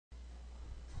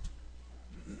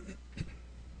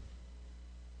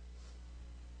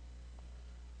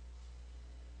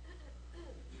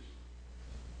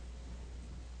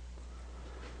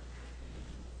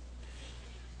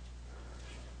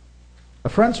A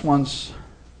friend once,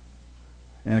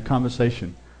 in a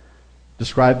conversation,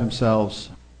 described themselves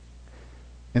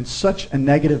in such a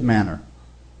negative manner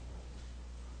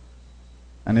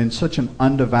and in such an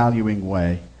undervaluing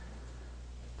way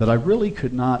that I really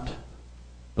could not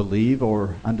believe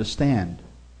or understand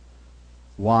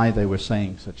why they were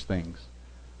saying such things,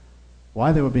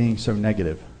 why they were being so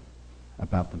negative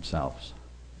about themselves.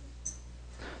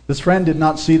 This friend did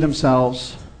not see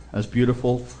themselves as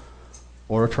beautiful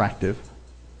or attractive.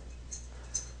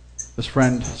 This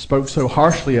friend spoke so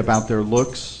harshly about their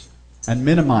looks and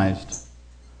minimized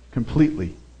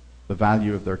completely the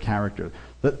value of their character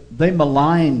that they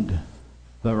maligned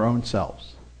their own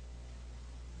selves.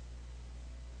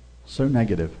 So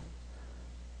negative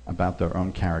about their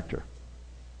own character.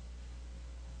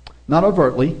 Not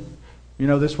overtly.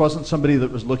 This wasn't somebody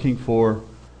that was looking for,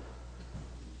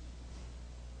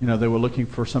 they were looking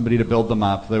for somebody to build them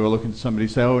up. They were looking for somebody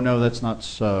to say, oh, no, that's not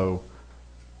so.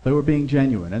 They were being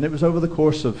genuine. And it was over the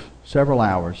course of several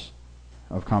hours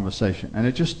of conversation. And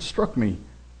it just struck me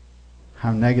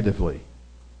how negatively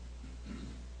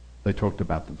they talked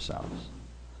about themselves.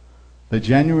 They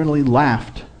genuinely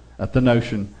laughed at the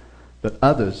notion that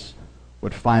others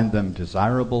would find them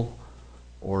desirable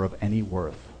or of any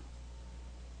worth.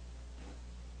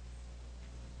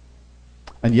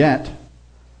 And yet,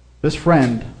 this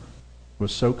friend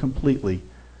was so completely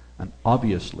and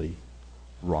obviously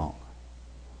wrong.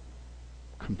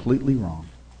 Completely wrong.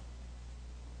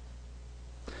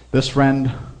 This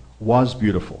friend was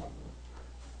beautiful.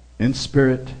 In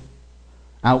spirit,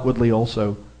 outwardly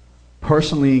also,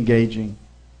 personally engaging,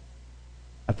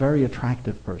 a very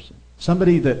attractive person.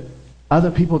 Somebody that other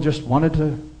people just wanted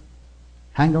to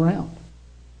hang around.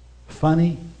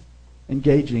 Funny,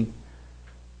 engaging,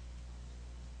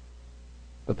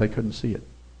 but they couldn't see it.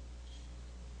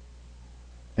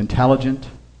 Intelligent,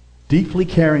 deeply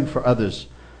caring for others,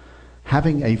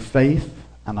 having a faith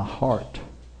and a heart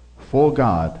for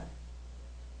God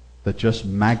that just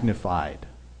magnified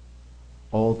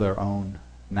all their own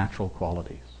natural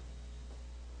qualities.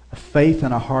 A faith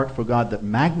and a heart for God that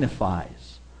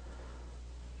magnifies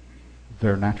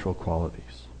their natural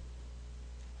qualities.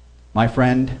 My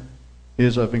friend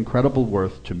is of incredible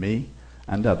worth to me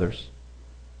and others,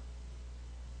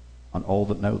 on all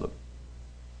that know them.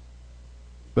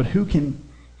 But who can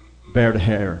bear to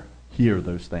hear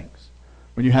those things?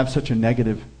 When you have such a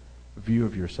negative view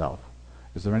of yourself,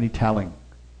 is there any telling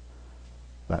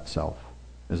that self?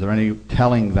 Is there any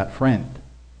telling that friend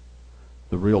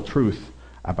the real truth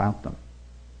about them?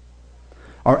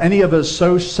 Are any of us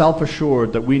so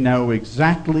self-assured that we know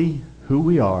exactly who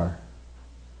we are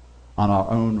on our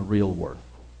own real worth?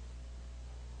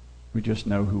 We just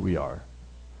know who we are,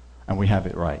 and we have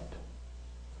it right.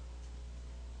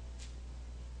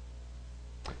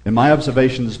 In my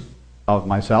observations of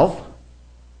myself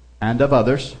and of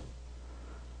others,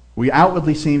 we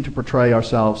outwardly seem to portray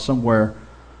ourselves somewhere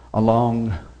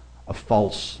along a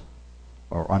false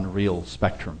or unreal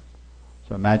spectrum.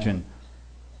 So imagine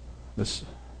this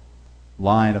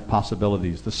line of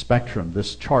possibilities, the spectrum,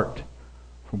 this chart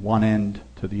from one end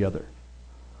to the other.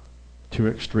 Two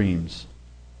extremes.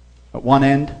 At one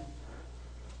end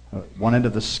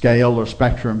of the scale or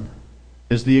spectrum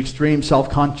is the extreme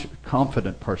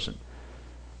self-confident person,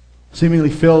 seemingly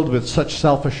filled with such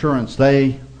self-assurance.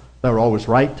 They're always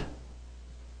right.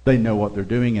 They know what they're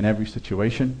doing in every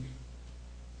situation.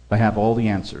 They have all the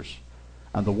answers.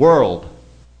 And the world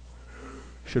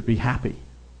should be happy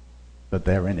that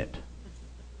they're in it.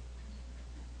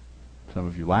 Some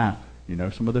of you laugh. You know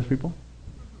some of those people?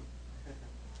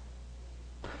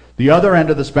 The other end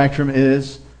of the spectrum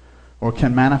is, or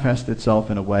can manifest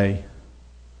itself in a way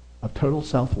of total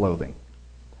self-loathing,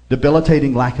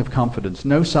 debilitating lack of confidence,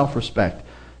 no self-respect,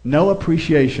 no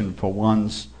appreciation for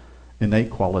one's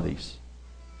innate qualities,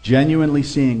 genuinely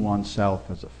seeing oneself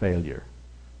as a failure,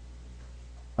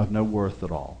 of no worth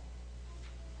at all.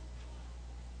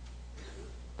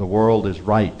 The world is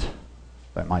right,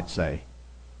 they might say,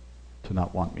 to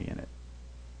not want me in it.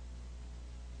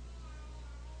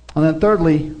 And then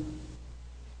thirdly,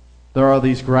 there are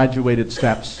these graduated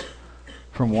steps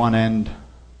from one end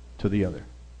to the other.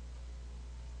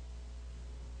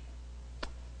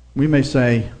 We may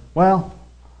say, well,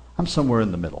 I'm somewhere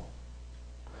in the middle.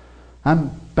 I'm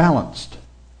balanced.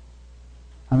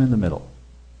 I'm in the middle.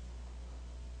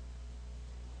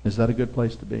 Is that a good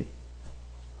place to be?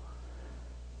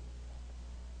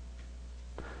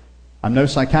 I'm no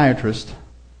psychiatrist,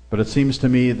 but it seems to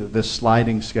me that this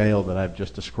sliding scale that I've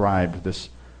just described, this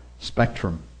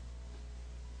spectrum,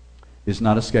 is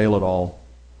not a scale at all,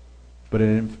 but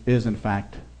it is in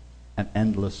fact an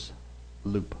endless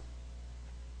loop.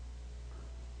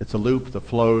 It's a loop that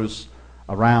flows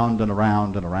around and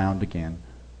around and around again.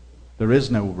 There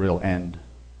is no real end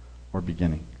or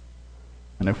beginning.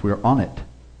 And if we're on it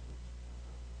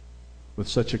with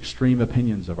such extreme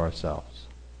opinions of ourselves,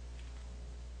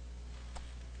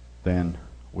 then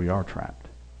we are trapped.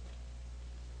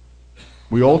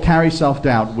 We all carry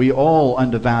self-doubt. We all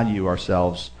undervalue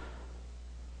ourselves.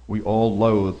 We all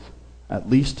loathe at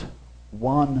least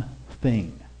one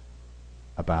thing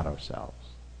about ourselves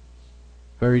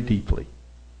very deeply.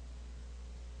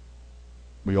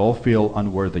 We all feel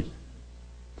unworthy,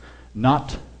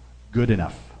 not good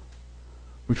enough.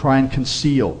 We try and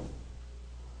conceal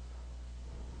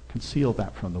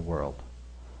that from the world.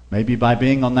 Maybe by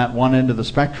being on that one end of the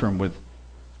spectrum with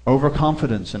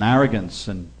overconfidence and arrogance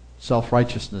and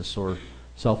self-righteousness or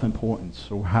self-importance,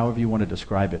 or however you want to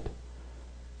describe it.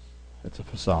 It's a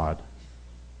facade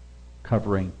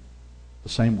covering the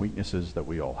same weaknesses that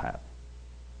we all have.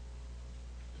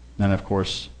 Then, of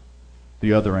course,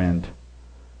 the other end,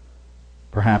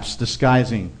 perhaps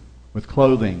disguising with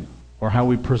clothing or how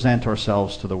we present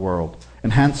ourselves to the world,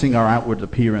 enhancing our outward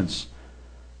appearance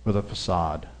with a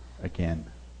facade again.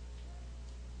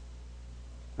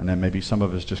 And then maybe some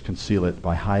of us just conceal it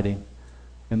by hiding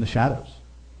in the shadows.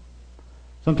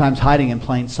 Sometimes hiding in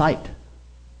plain sight.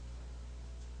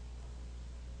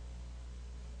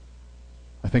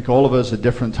 I think all of us at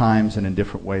different times and in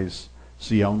different ways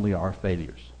see only our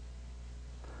failures.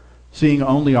 Seeing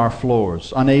only our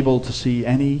flaws, unable to see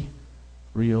any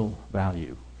real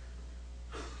value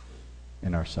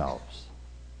in ourselves.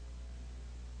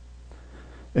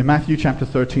 In Matthew chapter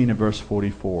 13 and verse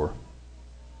 44,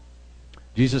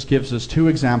 Jesus gives us two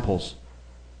examples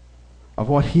of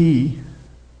what he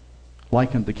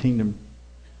likened the kingdom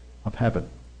of heaven.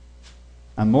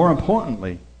 And more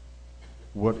importantly,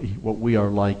 what we are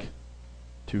like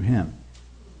to him.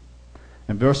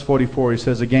 In verse 44 he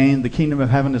says, "Again, the kingdom of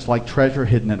heaven is like treasure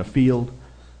hidden in a field,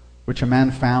 which a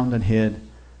man found and hid,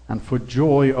 and for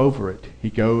joy over it he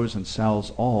goes and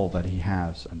sells all that he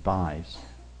has and buys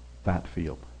that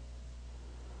field."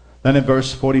 Then in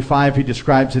verse 45 he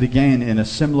describes it again in a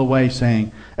similar way,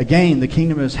 saying, "Again, the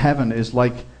kingdom of heaven is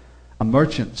like a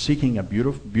merchant seeking a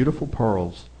beautiful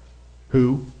pearls,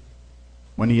 who,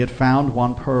 when he had found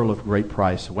one pearl of great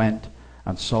price, went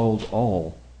and sold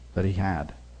all that he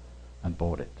had and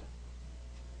bought it."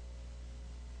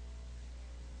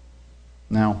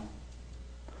 Now,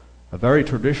 a very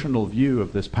traditional view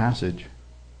of this passage,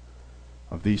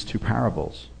 of these two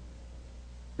parables,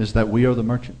 is that we are the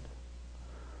merchant,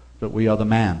 that we are the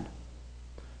man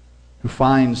who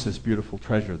finds this beautiful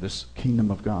treasure, this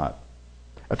kingdom of God,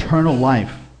 eternal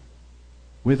life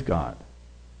with God,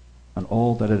 and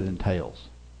all that it entails.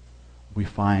 We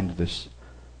find this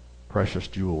precious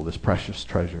jewel, this precious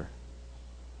treasure.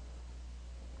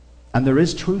 And there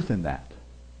is truth in that.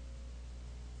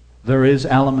 There is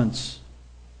elements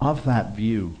of that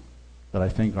view that I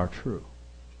think are true.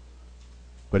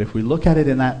 But if we look at it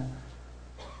in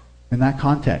that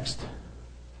context,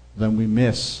 then we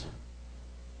miss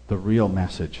the real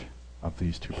message of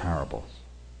these two parables.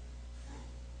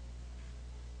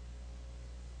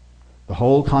 The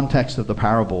whole context of the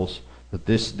parables that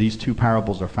these two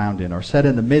parables are found in are set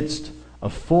in the midst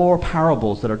of four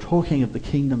parables that are talking of the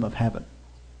kingdom of heaven.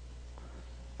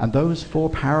 And those four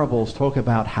parables talk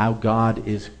about how God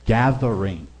is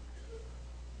gathering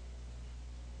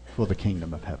for the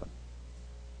kingdom of heaven.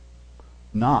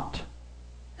 Not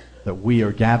that we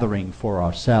are gathering for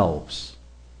ourselves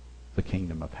the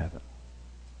kingdom of heaven.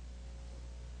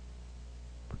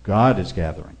 But God is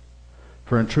gathering.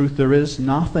 For in truth there is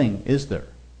nothing, is there,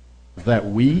 that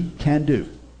we can do.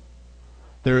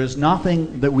 There is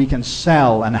nothing that we can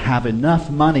sell and have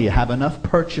enough money, have enough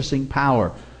purchasing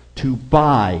power to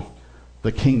buy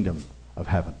the kingdom of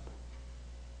heaven.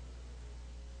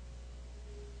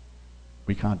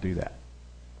 We can't do that.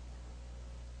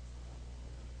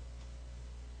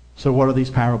 So what are these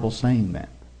parables saying then?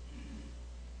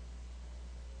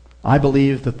 I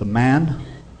believe that the man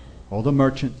or the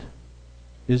merchant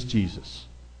is Jesus.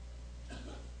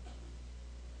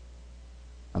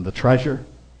 And the treasure,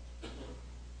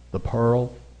 the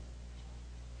pearl,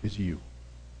 is you.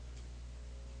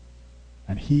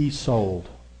 And he sold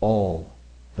all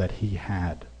that he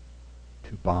had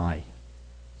to buy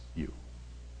you.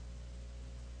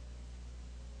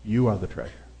 You are the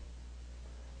treasure.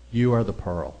 You are the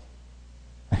pearl.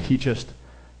 And he just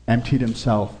emptied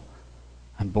himself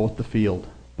and bought the field,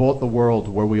 bought the world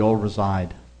where we all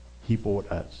reside. He bought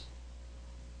us.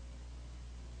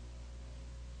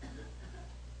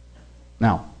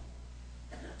 Now,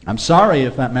 I'm sorry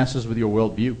if that messes with your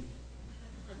worldview.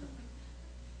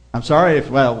 I'm sorry if,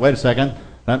 well, wait a second.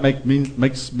 That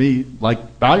makes me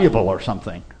like valuable or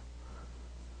something.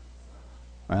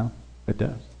 Well, it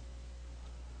does.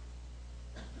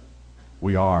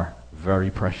 We are very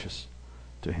precious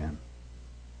to him.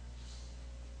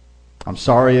 I'm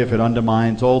sorry if it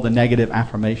undermines all the negative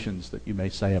affirmations that you may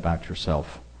say about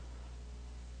yourself,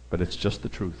 but it's just the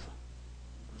truth.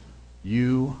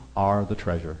 You are the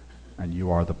treasure, and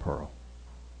you are the pearl.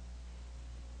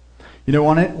 You know,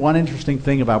 one interesting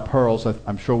thing about pearls,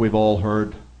 I'm sure we've all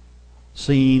heard,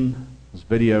 seen, there's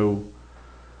video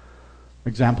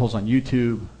examples on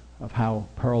YouTube of how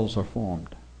pearls are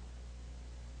formed.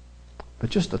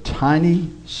 But just a tiny,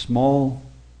 small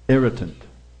irritant,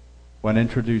 when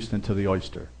introduced into the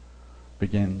oyster,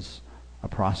 begins a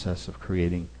process of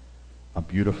creating a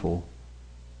beautiful,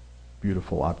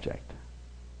 beautiful object.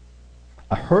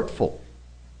 A hurtful,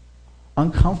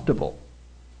 uncomfortable,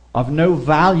 of no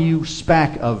value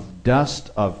speck of dust,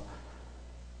 of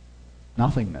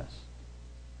nothingness,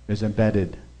 is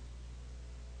embedded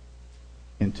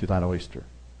into that oyster.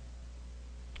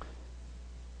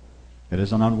 It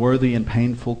is an unworthy and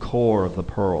painful core of the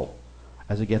pearl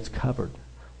as it gets covered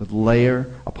with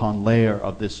layer upon layer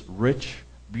of this rich,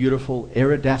 beautiful,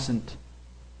 iridescent,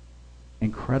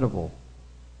 incredible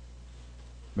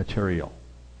material.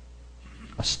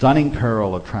 A stunning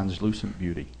pearl of translucent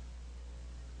beauty.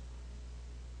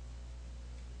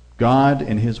 God,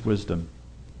 in his wisdom,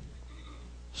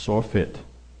 saw fit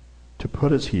to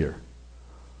put us here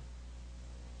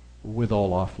with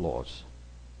all our flaws,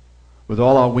 with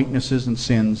all our weaknesses and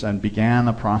sins, and began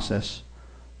a process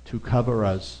to cover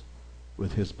us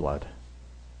with his blood,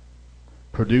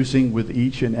 producing with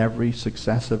each and every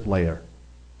successive layer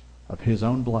of his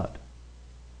own blood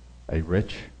a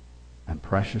rich and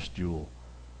precious jewel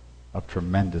of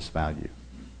tremendous value.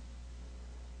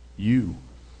 You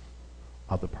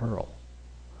are the pearl.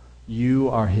 You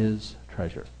are his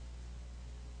treasure.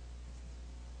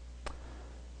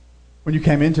 When you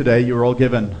came in today, you were all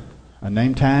given a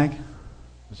name tag.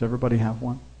 Does everybody have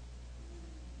one?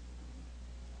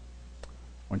 I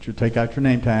want you to take out your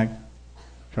name tag.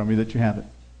 Show me that you have it.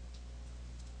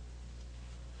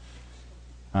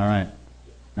 All right.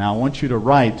 Now I want you to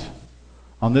write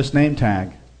on this name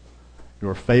tag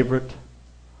your favorite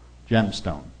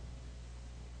gemstone.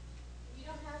 If you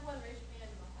don't have one, raise your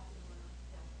hand and I'll have one.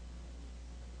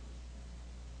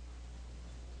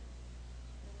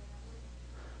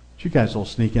 Did you guys all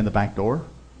sneak in the back door?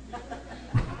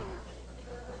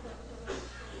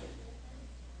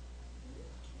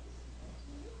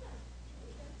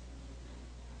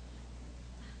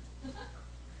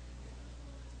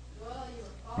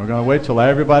 We're going to wait till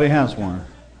everybody has one.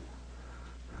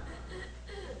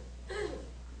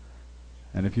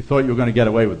 And if you thought you were going to get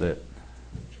away with it,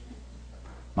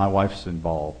 my wife's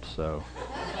involved, so.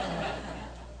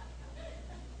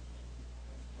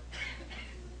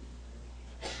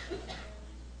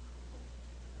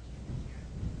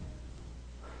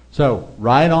 So,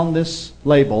 write on this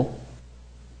label,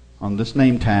 on this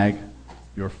name tag,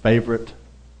 your favorite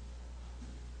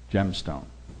gemstone.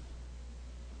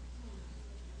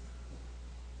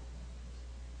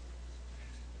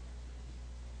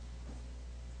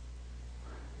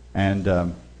 And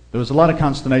there was a lot of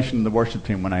consternation in the worship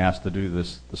team when I asked to do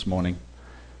this morning,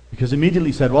 because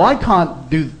immediately said, well, I can't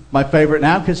do my favorite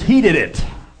now because he did it.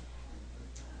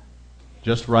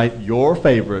 Just write your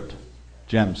favorite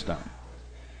gemstone.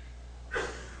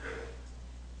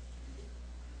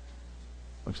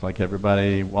 Looks like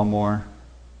everybody, one more.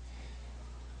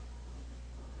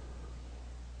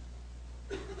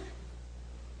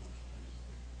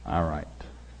 All right.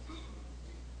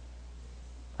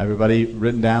 Everybody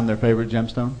written down their favorite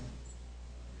gemstone?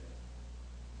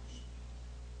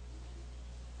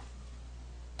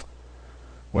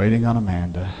 Waiting on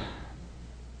Amanda.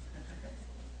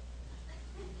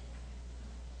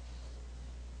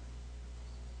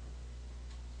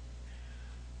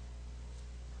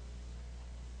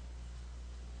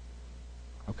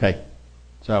 Okay,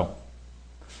 so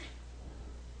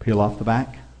peel off the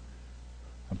back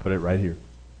and put it right here.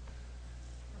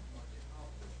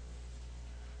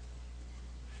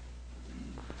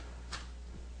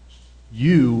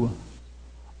 You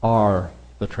are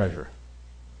the treasure.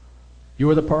 You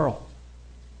are the pearl.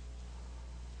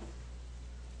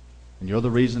 And you're the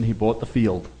reason he bought the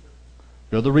field.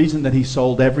 You're the reason that he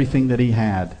sold everything that he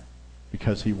had,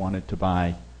 because he wanted to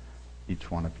buy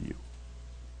each one of you.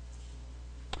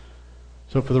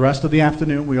 So for the rest of the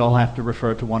afternoon, we all have to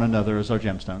refer to one another as our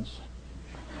gemstones.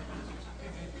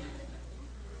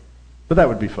 But that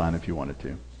would be fun if you wanted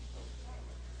to.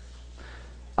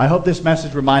 I hope this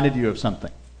message reminded you of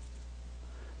something.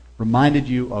 Reminded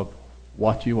you of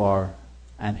what you are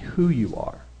and who you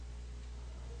are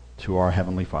to our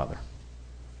Heavenly Father.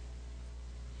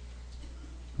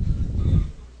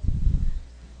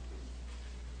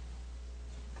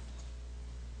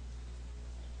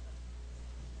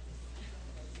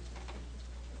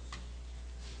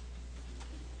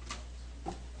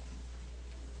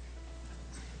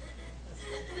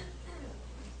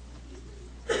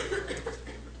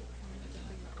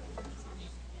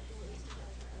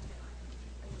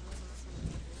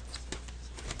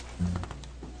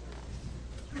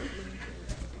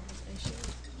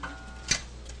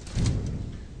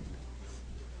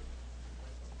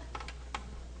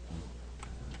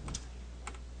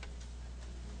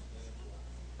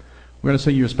 We're going to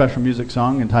sing you a special music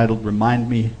song entitled Remind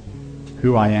Me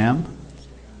Who I Am.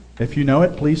 If you know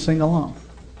it, please sing along.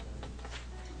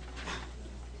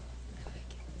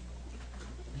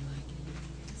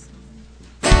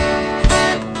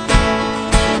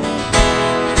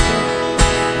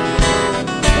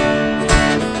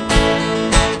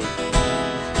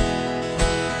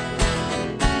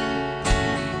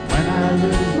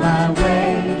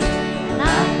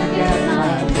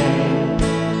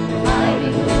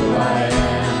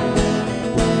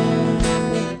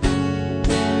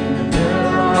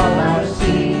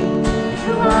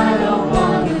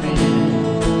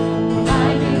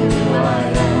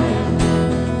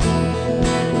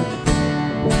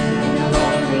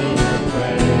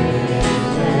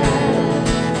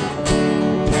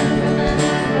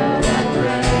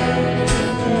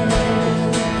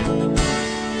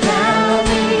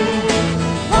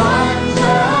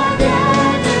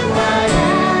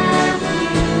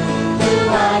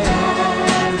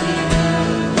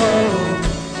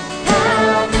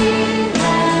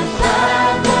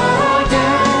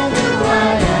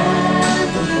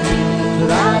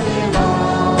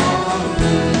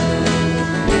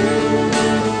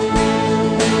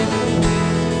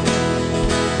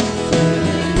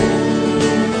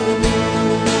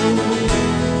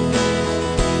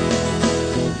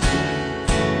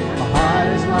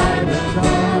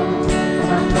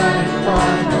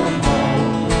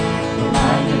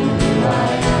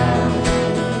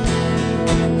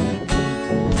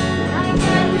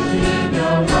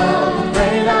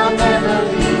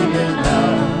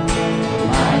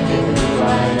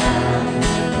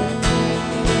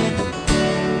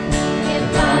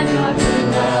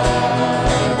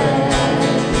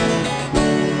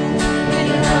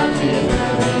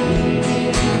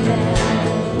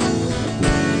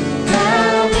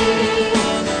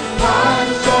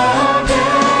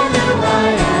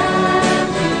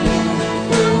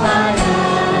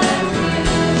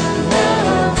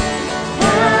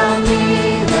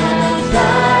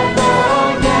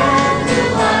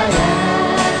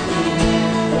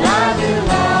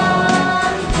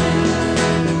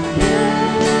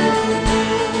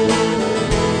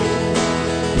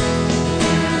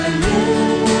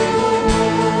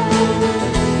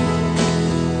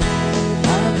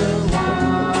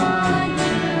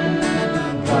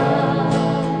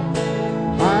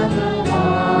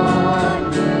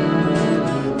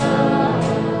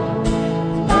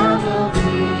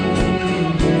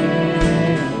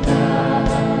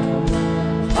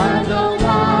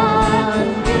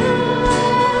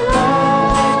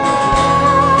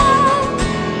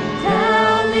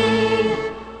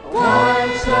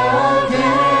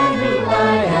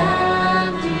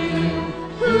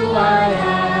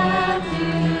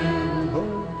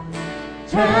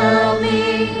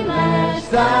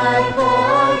 I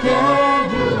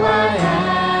forget who I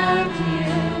am to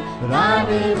you, but I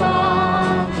belong.